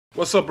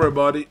What's up,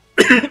 everybody?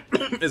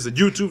 It's a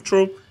YouTube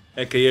troll,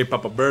 aka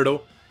Papa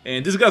Berto,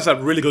 and these guys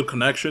have really good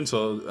connection,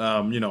 so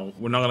you know,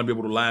 we're not gonna be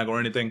able to lag or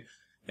anything.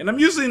 And I'm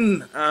using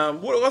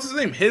what's his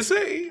name?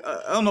 Hisei?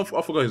 I don't know if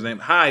I forgot his name.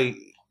 Hiei?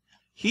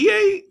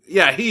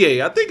 Yeah,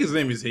 Hiei. I think his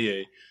name is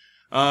Hiei.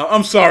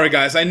 I'm sorry,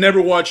 guys. I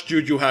never watched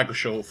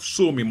Hakusho.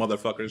 Sue me,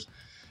 motherfuckers.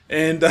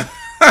 And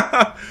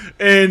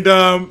and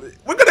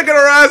we're gonna get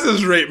our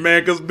asses raped,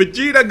 man, because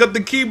Vegeta got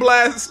the key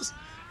blasts.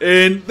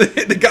 And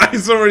the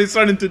guy's already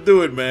starting to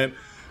do it, man.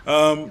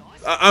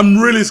 I'm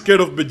really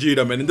scared of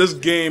Vegeta, man. In this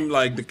game,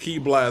 like, the key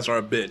blasts are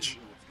a bitch.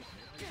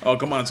 Oh,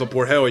 come on,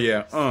 support. Hell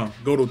yeah.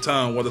 Go to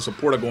town while the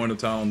support are going to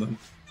town, then.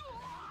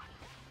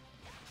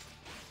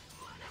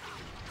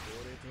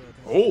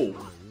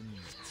 Oh.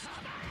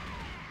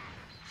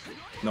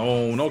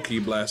 No key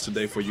blast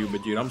today for you,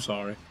 Vegeta. I'm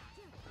sorry.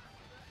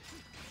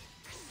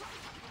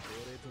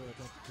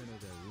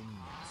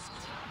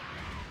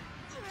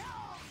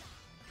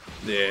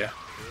 Yeah.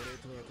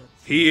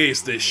 He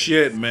is the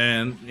shit,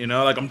 man. You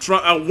know, like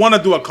I want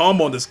to do a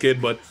combo on this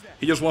kid, but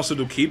he just wants to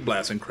do key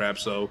blast and crap.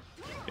 So,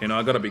 you know,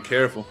 I gotta be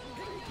careful.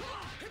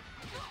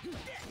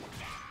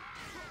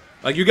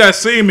 Like you guys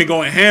see me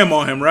going ham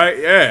on him, right?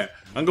 Yeah,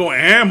 I'm going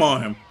ham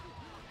on him.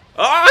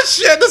 Oh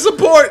shit, the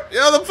support!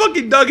 Yeah, the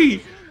fucking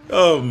Dougie.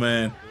 Oh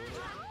man.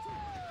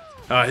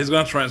 He's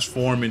gonna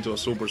transform into a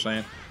Super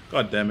Saiyan.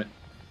 God damn it.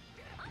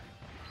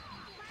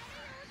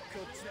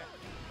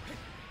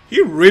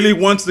 He really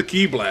wants the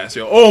key blast,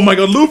 yo. Oh my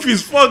god,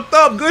 Luffy's fucked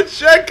up. Good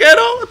shit,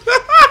 kiddo.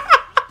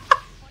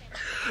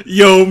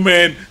 Yo,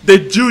 man, the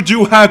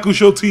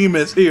Hakusho team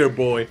is here,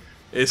 boy.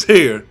 It's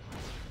here.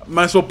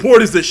 My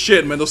support is the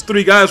shit, man. Those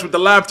three guys with the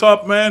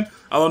laptop, man.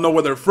 I don't know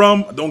where they're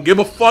from. I don't give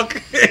a fuck.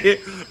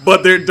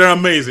 But they're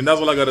amazing. That's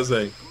what I gotta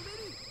say.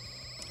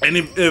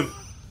 And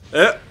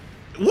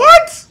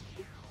what?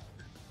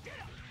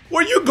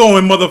 Where you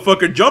going,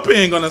 motherfucker? Jumping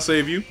ain't gonna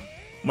save you.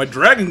 My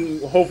dragon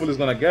hopefully is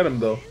gonna get him,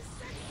 though.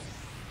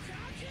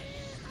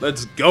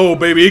 Let's go,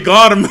 baby. He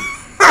got him.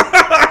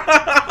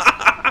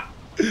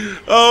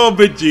 Oh,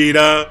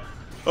 Vegeta.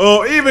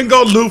 Oh, even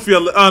got Luffy.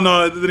 Oh,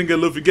 no, it didn't get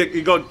Luffy.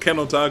 He got Ken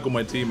Otaku,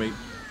 my teammate.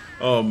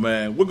 Oh,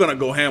 man. We're going to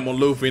go ham on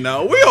Luffy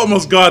now. We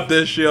almost got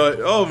this shit.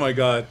 Oh, my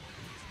God.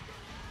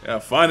 Yeah,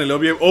 finally. I'll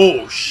be able.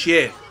 Oh,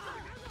 shit.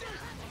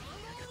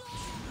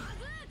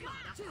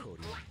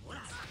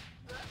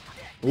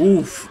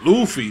 Oof,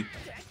 Luffy.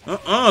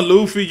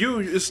 Luffy.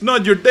 It's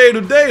not your day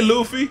today,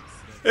 Luffy.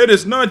 It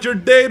is not your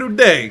day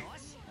today.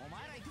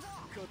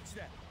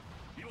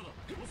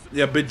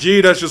 Yeah,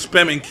 Vegeta's just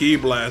spamming Key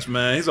Blast,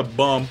 man. He's a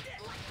bum.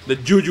 The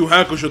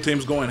Hakusho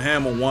team's going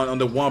ham on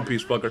the One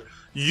Piece fucker.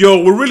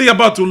 Yo, we're really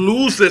about to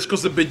lose this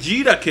because the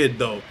Vegeta kid,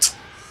 though.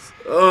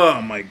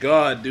 Oh my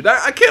god, dude.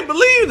 I can't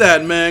believe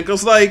that, man.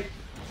 Because, like,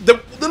 the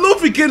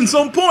Luffy kid at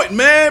some point,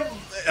 man.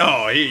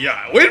 Oh,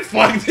 yeah. We're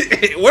fucked.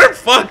 We're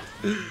fucked.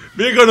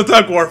 We're gonna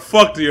talk we're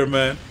fucked here,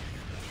 man.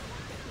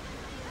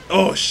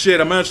 Oh, shit.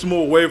 I managed to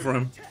move away from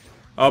him.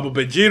 But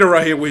Vegeta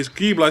right here with his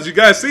Key Blast. You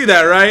guys see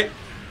that, right?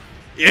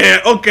 Yeah,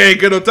 okay,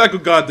 good.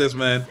 Otaku got this,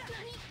 man.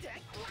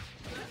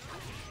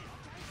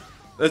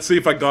 Let's see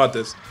if I got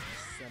this.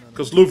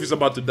 Because Luffy's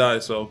about to die,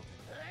 so.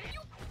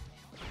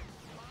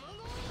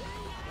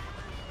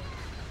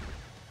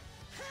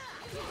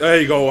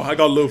 There you go. I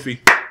got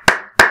Luffy.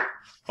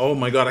 Oh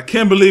my god, I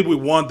can't believe we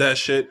won that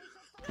shit.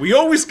 We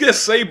always get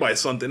saved by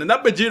something, and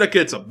that Vegeta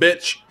kid's a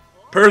bitch.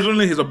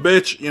 Personally, he's a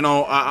bitch. You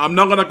know, I'm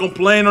not gonna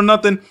complain or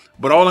nothing,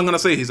 but all I'm gonna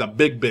say, he's a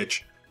big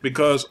bitch.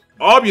 Because,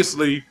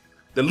 obviously,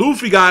 the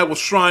Luffy guy was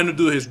trying to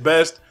do his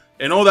best,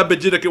 and all that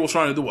Vegeta kid was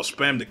trying to do was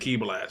spam the Key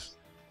Blast.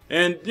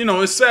 And, you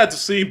know, it's sad to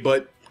see,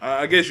 but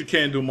I guess you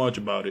can't do much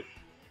about it.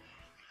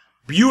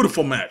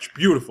 Beautiful match.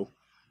 Beautiful.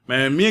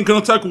 Man, me and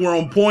Otaku were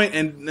on point,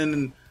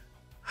 and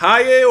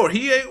Hiei or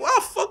Hiei,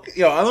 well, fuck,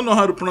 yo, I don't know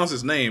how to pronounce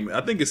his name.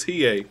 I think it's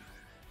Hiei.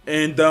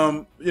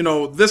 And, you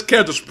know, this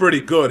character's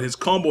pretty good. His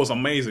combo is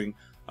amazing.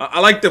 I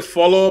like the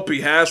follow-up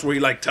he has where he,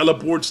 like,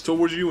 teleports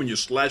towards you and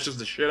just slashes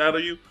the shit out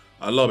of you.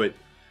 I love it.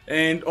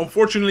 And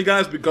unfortunately,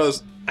 guys,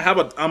 because I have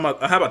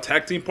a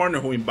tag team partner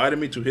who invited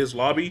me to his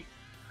lobby,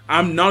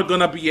 I'm not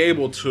gonna be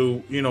able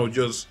to, you know,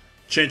 just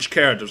change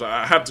characters.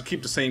 I have to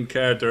keep the same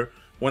character.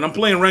 When I'm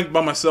playing ranked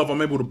by myself,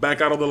 I'm able to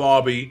back out of the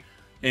lobby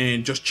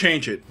and just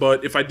change it.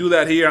 But if I do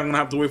that here, I'm gonna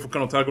have to wait for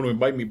Otaku to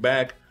invite me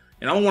back,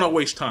 and I don't want to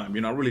waste time.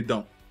 You know, I really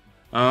don't.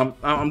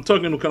 I'm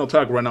talking to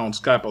Otaku right now on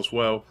Skype as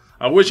well.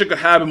 I wish I could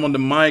have him on the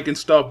mic and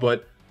stuff,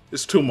 but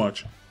it's too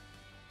much.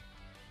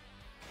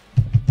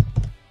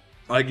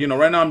 Like, you know,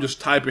 right now I'm just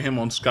typing him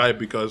on Skype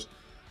because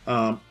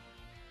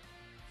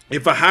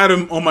if I had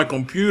him on my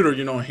computer,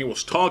 you know, and he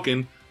was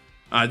talking,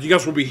 you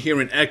guys will be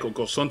hearing echo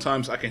because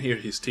sometimes I can hear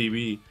his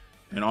TV,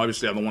 and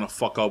obviously I don't want to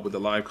fuck up with the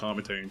live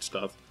commentary and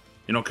stuff.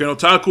 You know,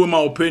 Otaku, in my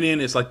opinion,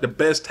 is like the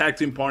best tag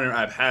team partner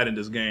I've had in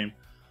this game,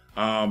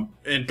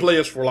 and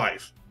Players for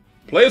Life.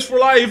 Players for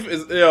Life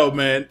is, yo,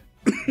 man.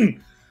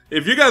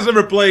 If you guys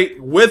ever play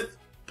with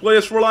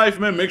Players for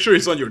Life, man, make sure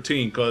he's on your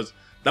team because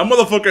that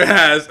motherfucker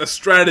has a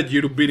strategy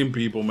to beating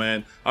people,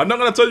 man. I'm not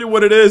gonna tell you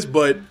what it is,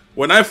 but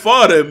when I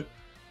fought him,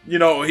 you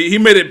know, he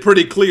made it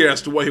pretty clear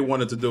as to what he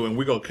wanted to do, and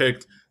we got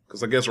kicked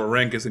because I guess our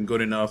rank isn't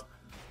good enough.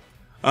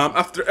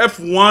 After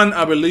F1,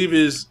 I believe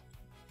is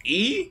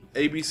E,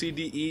 A, B, C,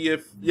 D, E,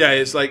 F. Yeah,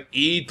 it's like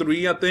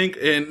E3, I think,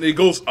 and it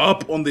goes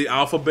up on the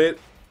alphabet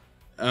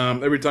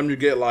every time you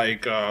get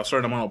like a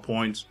certain amount of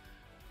points.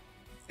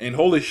 And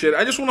holy shit,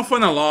 I just want to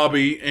find a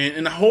lobby,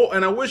 and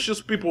I wish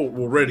just people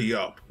were ready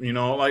up, you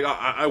know? Like,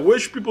 I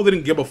wish people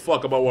didn't give a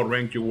fuck about what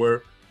rank you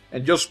were,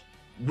 and just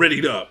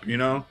readied up, you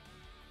know?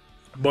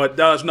 But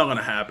that's not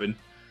gonna happen.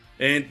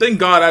 And thank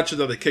God, actually,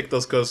 that they kicked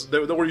us, because they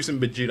were using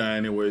Vegeta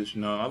anyways,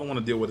 you know? I don't want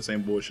to deal with the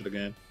same bullshit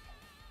again.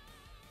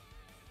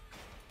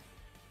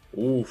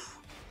 Oof.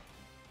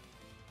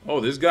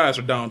 Oh, these guys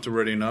are down to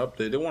readying up.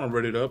 They want to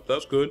ready it up.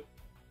 That's good.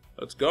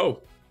 Let's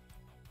go.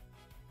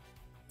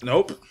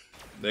 Nope.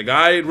 The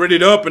guy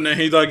readied up, and then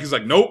he's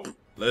like, nope.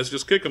 Let's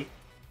just kick him.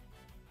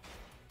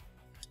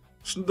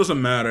 It doesn't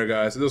matter,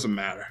 guys. It doesn't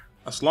matter.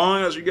 As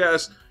long as you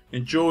guys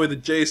enjoy the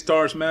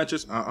J-Stars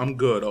matches, I'm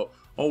good.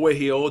 I'll wait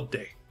here all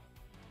day.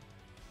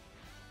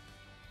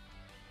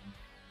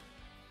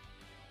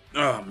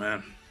 Oh,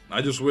 man.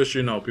 I just wish,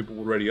 you know, people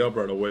would ready up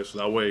right away, so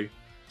that way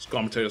these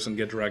commentators can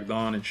get dragged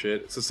on and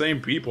shit. It's the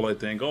same people, I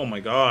think. Oh,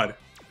 my God.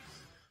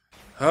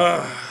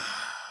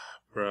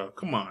 Bro,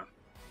 come on.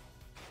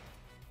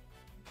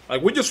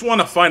 Like, we just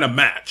want to find a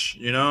match,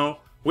 you know?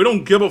 We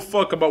don't give a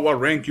fuck about what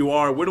rank you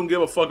are. We don't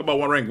give a fuck about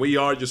what rank we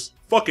are. Just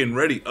fucking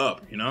ready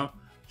up, you know?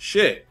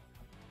 Shit.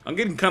 I'm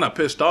getting kind of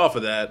pissed off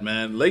of that,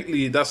 man.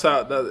 Lately, that's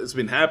how it's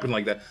been happening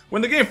like that.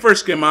 When the game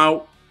first came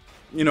out,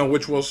 you know,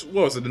 which was,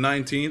 what was it, the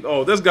 19th?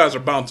 Oh, these guys are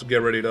bound to get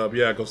ready up.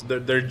 Yeah, because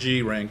they're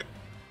G rank.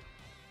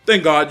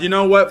 Thank God. You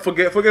know what?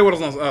 Forget what I was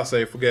going to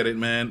say. Forget it,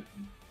 man.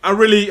 I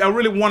really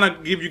want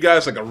to give you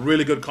guys, like, a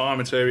really good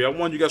commentary. I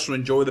want you guys to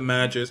enjoy the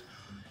matches.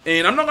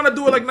 And I'm not going to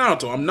do it like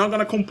Naruto. I'm not going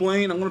to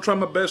complain. I'm going to try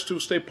my best to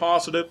stay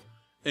positive.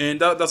 And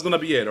that's going to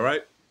be it,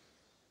 alright?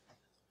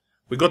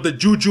 We got the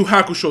Juju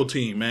Hakusho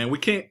team, man. We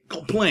can't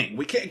complain.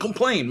 We can't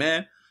complain,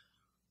 man.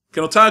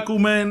 Kenotaku,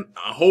 man,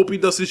 I hope he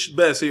does his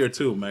best here,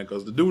 too, man.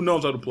 Because the dude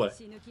knows how to play.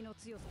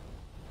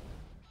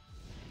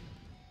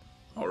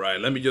 Alright,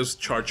 let me just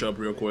charge up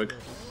real quick.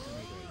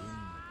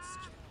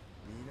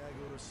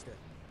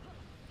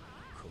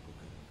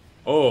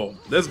 Oh,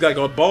 this guy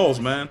got balls,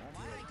 man.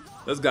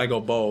 This guy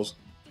got balls.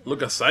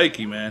 Look at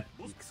Psyche, man.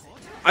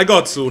 I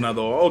got Tsuna,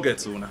 though. I'll get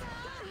Tsuna.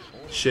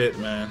 Shit,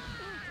 man.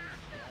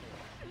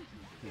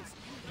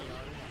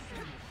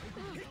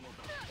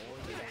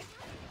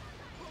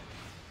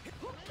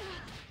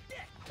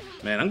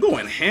 Man, I'm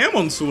going ham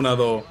on Tsuna,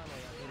 though.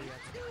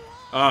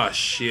 Ah,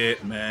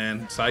 shit,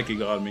 man. Psyche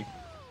got me.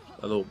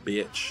 A little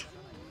bitch.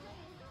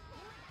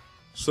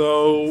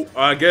 So,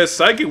 I guess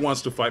Psyche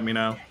wants to fight me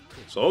now.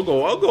 So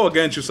I'll go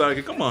against you,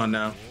 Psyche. Come on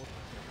now. You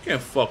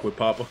can't fuck with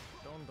Papa.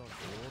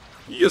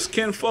 You just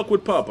can't fuck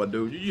with Papa,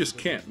 dude. You just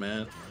can't,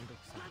 man.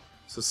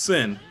 It's a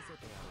sin.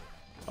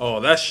 Oh,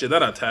 that shit,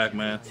 that attack,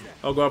 man.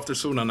 I'll go after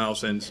Tsuna now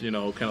since, you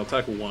know,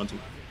 Kenotaku wants to.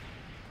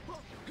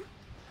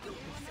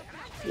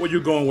 Where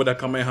you going with that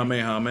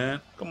Kamehameha,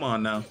 man? Come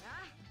on now.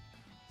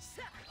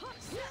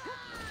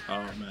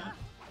 Oh, man.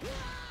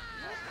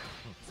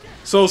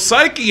 So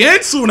Psyche and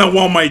Tsuna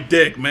want my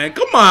dick, man.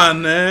 Come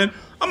on, man.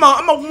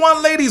 I'm a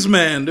one ladies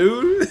man,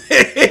 dude.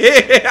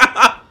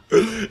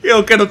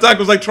 Yo,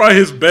 Kenotaku's like trying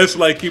his best to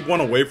like keep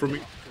one away from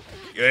me.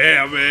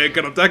 Yeah, man,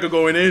 Kenotaku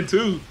going in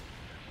too.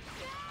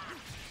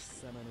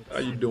 How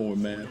you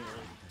doing, man?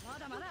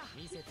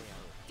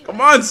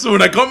 Come on,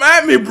 Tsuna, come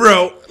at me,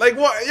 bro. Like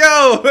what,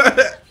 yo?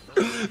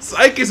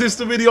 Psyche seems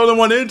to be the only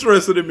one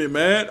interested in me,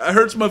 man. It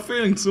hurts my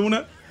feelings,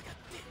 Tsuna.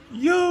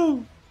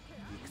 Yo,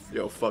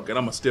 fuck it,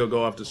 I'ma still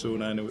go after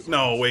Tsuna anyway.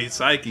 No, wait,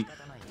 Psyche.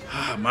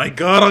 Ah, my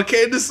God, I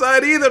can't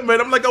decide either, man.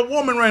 I'm like a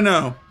woman right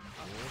now.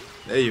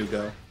 There you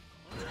go.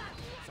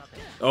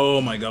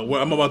 Oh my God,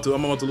 I'm about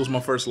to lose my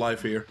first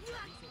life here.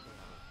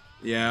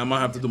 Yeah, I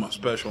might have to do my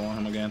special on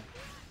him again.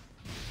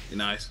 Be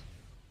nice.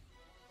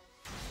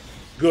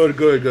 Good.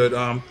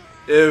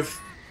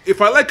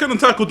 If I let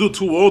Kenotaku do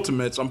 2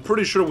 ultimates, I'm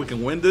pretty sure we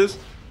can win this.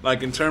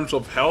 Like in terms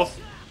of health,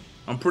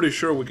 I'm pretty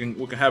sure we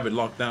can have it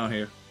locked down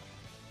here.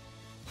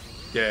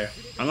 Yeah,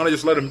 I'm gonna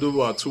just let him do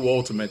 2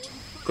 ultimates.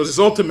 Because his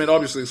ultimate,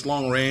 obviously, is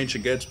long range.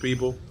 It gets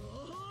people.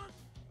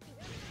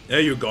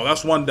 There you go.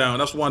 That's one down.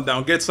 That's one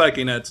down. Get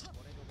Psyche next.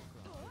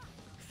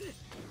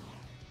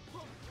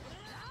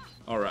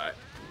 Alright.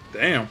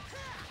 Damn.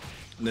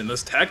 And then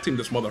let's tag team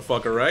this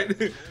motherfucker,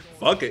 right?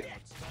 Fuck it.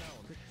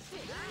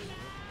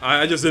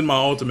 I just did my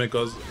ultimate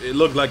because it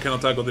looked like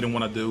Kenotaku didn't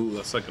want to do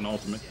a second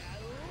ultimate.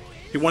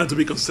 He wanted to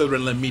be considerate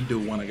and let me do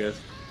one, I guess.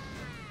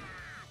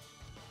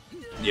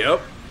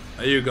 Yep.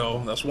 There you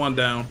go. That's one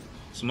down.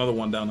 It's another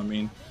one down, I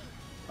mean.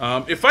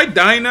 If I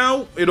die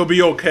now, it'll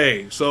be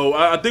okay. So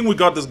I think we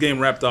got this game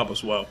wrapped up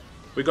as well.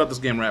 We got this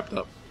game wrapped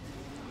up.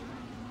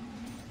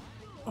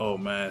 Oh,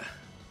 man.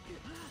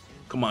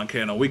 Come on,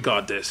 Keno. We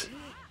got this.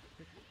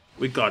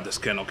 We got this,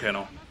 Keno.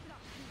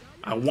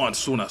 I want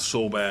Tsuna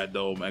so bad,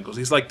 though, man. Because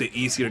he's like the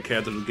easier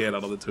character to get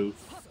out of the two.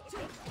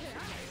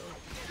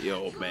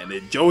 Yo, man,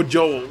 the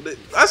JoJo.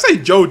 I say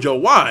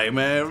JoJo. Why,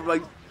 man?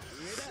 Like,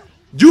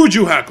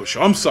 Juju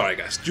Hakusho. I'm sorry,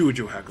 guys.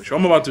 Juju Hakusho.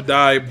 I'm about to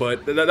die,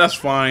 but that's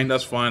fine.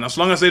 That's fine. As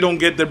long as they don't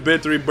get their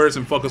victory burst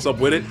and fuck us up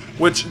with it,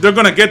 which they're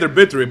gonna get their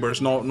victory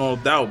burst, no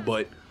doubt.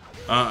 But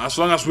as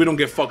long as we don't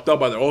get fucked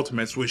up by their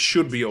ultimates, we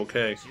should be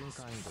okay.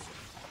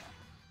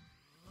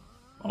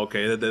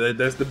 Okay,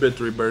 that's the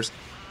victory burst.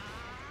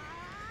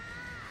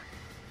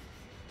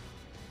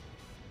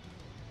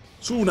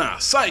 Suna,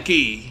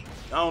 Psyche.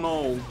 I don't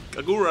know.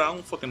 Kagura, I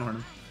don't fucking know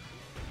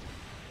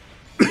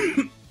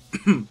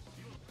her.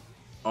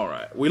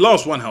 Alright, we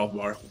lost one health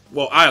bar.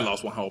 Well, I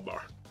lost one health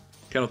bar.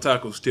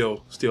 Kenotaku's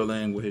still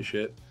in with his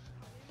shit.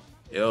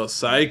 Yo,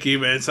 Psyche,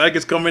 man.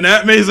 Psyche's coming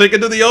at me so I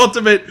can do the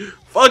ultimate.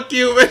 Fuck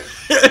you,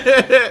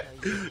 man.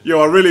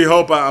 Yo, I really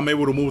hope I'm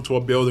able to move to a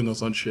building or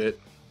some shit.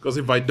 Because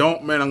if I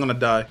don't, man, I'm gonna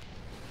die.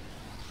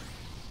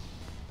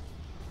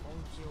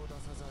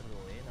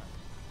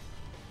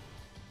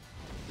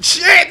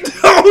 Shit!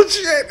 Oh,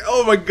 shit!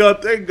 Oh my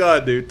god, thank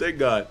god, dude. Thank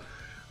god.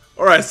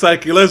 Alright,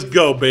 Psyche, let's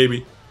go,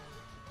 baby.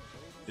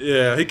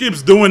 Yeah, he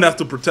keeps doing that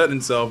to protect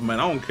himself, man.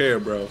 I don't care,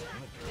 bro.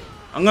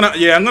 I'm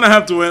gonna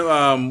have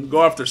to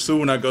go after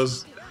Suna,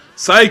 because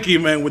Psyche,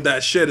 man, with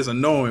that shit is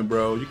annoying,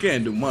 bro. You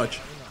can't do much.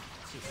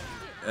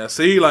 Yeah,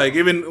 see, like,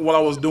 even while I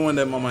was doing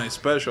that on my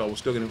special,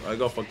 I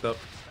got fucked up.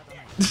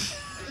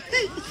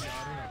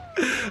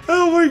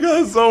 Oh my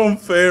god, so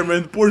unfair,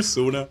 man. Poor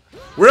Suna.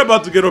 We're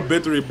about to get a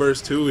victory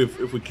burst too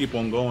if we keep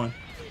on going.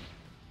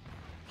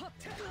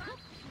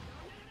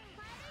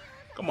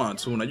 Come on,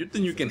 Suna. You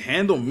think you can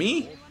handle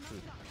me?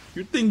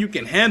 You think you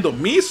can handle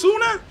me,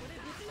 Suna?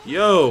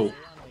 Yo.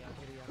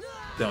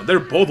 Damn, they're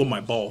both on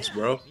my balls,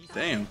 bro.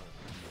 Damn.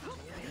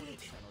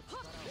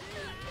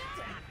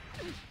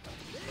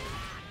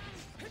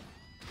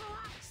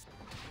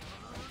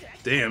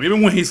 Damn,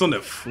 even when he's on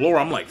the floor,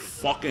 I'm like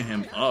fucking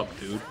him up,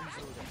 dude.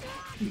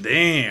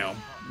 Damn.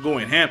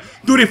 Going ham.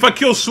 Dude, if I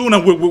kill Suna,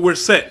 we're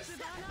set.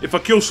 If I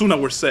kill Suna,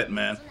 we're set,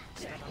 man.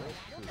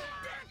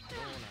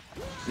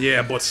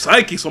 Yeah, but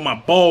Psyche's on my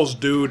balls,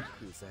 dude.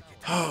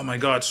 Oh my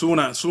god,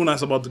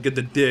 Suna's about to get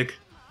the dick.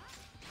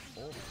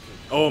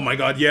 Oh my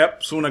god,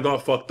 yep. Suna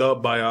got fucked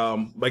up by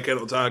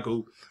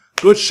Kenotaku.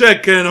 Good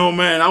shit, Keno,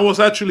 man. I was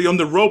actually on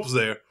the ropes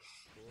there.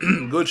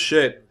 Good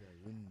shit.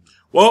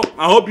 Well,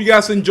 I hope you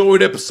guys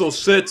enjoyed episode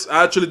 6.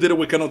 I actually did it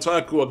with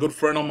Kenotaku, a good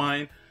friend of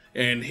mine.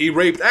 And he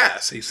raped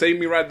ass. He saved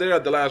me right there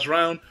at the last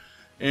round.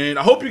 And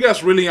I hope you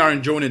guys really are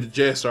enjoying the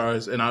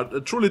JSRs. And I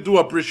truly do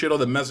appreciate all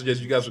the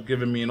messages you guys are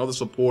giving me and all the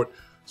support.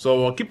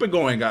 So keep it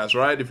going, guys,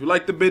 right? If you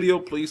like the video,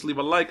 please leave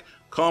a like,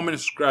 comment,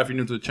 and subscribe if you're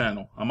new to the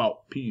channel. I'm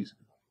out. Peace.